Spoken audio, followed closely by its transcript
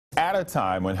at a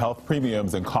time when health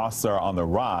premiums and costs are on the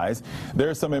rise,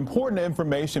 there's some important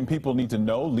information people need to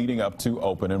know leading up to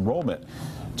open enrollment.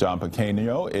 John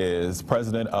Pequeno is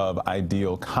president of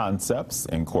Ideal Concepts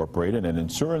Incorporated, an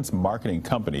insurance marketing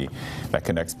company that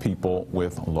connects people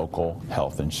with local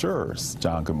health insurers.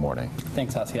 John, good morning.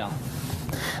 Thanks, Jaciel.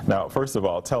 Now, first of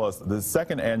all, tell us, the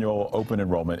second annual open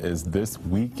enrollment is this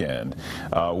weekend.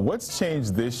 What's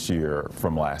changed this year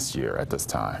from last year at this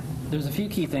time? There's a few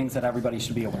key things that everybody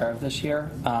should be aware of this year.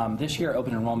 This year,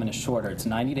 open enrollment is shorter. It's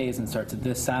 90 days and starts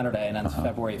this Saturday and ends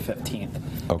February 15th.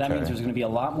 Okay. That means there's going to be a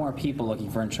lot more people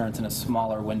looking for insurance in a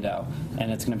smaller window,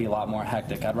 and it's going to be a lot more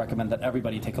hectic. I'd recommend that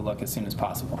everybody take a look as soon as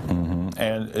possible.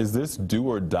 And is this do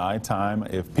or die time?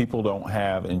 If people don't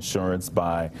have insurance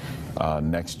by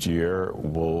next year,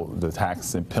 will the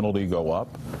tax and penalty go up?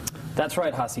 That's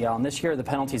right, Jaciel. And this year, the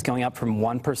penalty is going up from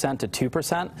 1% to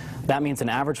 2%. That means an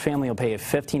average family will pay a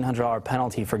 $1,500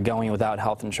 penalty for going without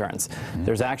health insurance.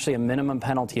 There's actually a minimum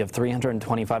penalty of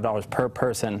 $325 per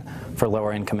person for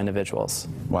lower-income individuals.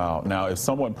 Wow. Now, if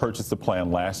someone purchased a plan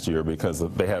last year because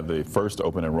they had the first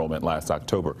open enrollment last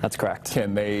October, that's correct.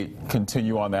 Can they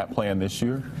continue on that plan this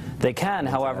year? They can.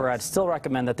 However, I'd still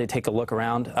recommend that they take a look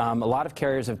around. A lot of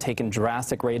carriers have taken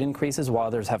drastic rate increases while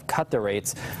others have cut their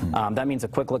rates. That means a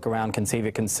quick look around can save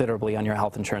you considerably on your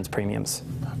health insurance premiums.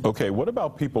 Okay, what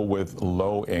about people with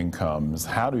low incomes?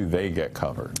 How do they get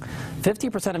covered?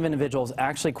 50% of individuals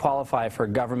actually qualify for a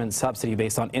government subsidy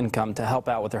based on income to help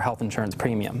out with their health insurance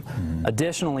premium.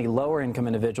 Additionally, lower income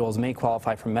individuals may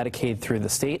qualify for Medicaid through the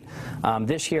state.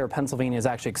 This year, Pennsylvania has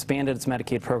actually expanded its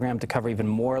Medicaid program to cover even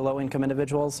more low income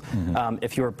individuals.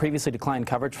 If you were previously declined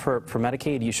coverage for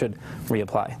Medicaid, you should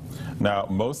reapply. Now,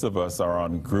 most of us are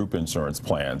on group insurance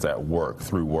plans at work,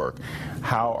 through work.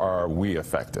 How are we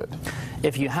affected?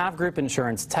 If you have group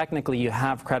insurance, technically you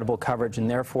have credible coverage and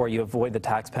therefore you avoid the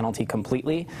tax penalty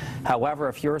completely. However,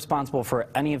 if you're responsible for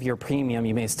any of your premium,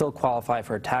 you may still qualify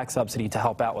for a tax subsidy to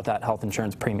help out with that health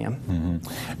insurance premium.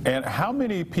 And how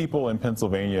many people in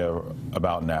Pennsylvania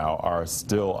about now are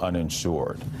still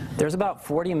uninsured? There's about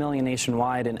 40 million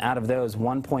nationwide, and out of those,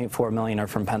 1.4 million are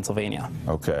from Pennsylvania.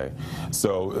 Okay.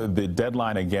 So the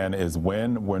deadline again is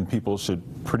when people should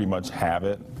pretty much have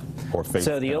it or face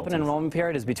So the penalties? open enrollment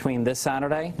period is between this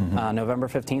Saturday, November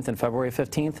 15th, and February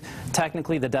 15th.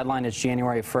 Technically, the deadline is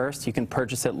January 1st. You can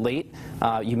purchase it late.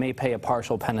 You may pay a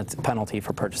partial penalty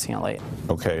for purchasing it late.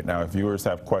 Okay. Now, if viewers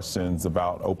have questions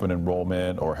about open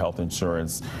enrollment or health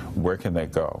insurance, where can they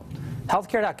go?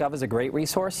 Healthcare.gov is a great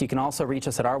resource. You can also reach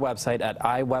us at our website at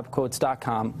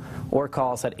iwebquotes.com or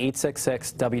call us at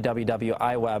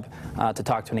 866-WWW-IWEB to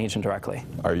talk to an agent directly.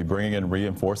 Are you bringing in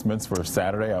reinforcements for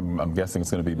Saturday? I'm guessing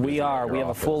it's going to be busy. We are. We have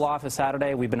a full office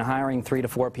Saturday. We've been hiring 3 to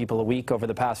 4 people a week over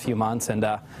the past few months, and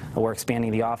we're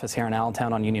expanding the office here in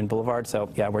Allentown on Union Boulevard. So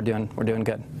yeah, we're doing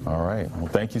good. All right. Well,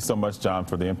 thank you so much, John,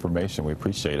 for the information. We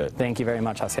appreciate it. Thank you very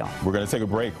much, Jaciel. We're going to take a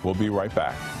break. We'll be right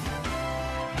back.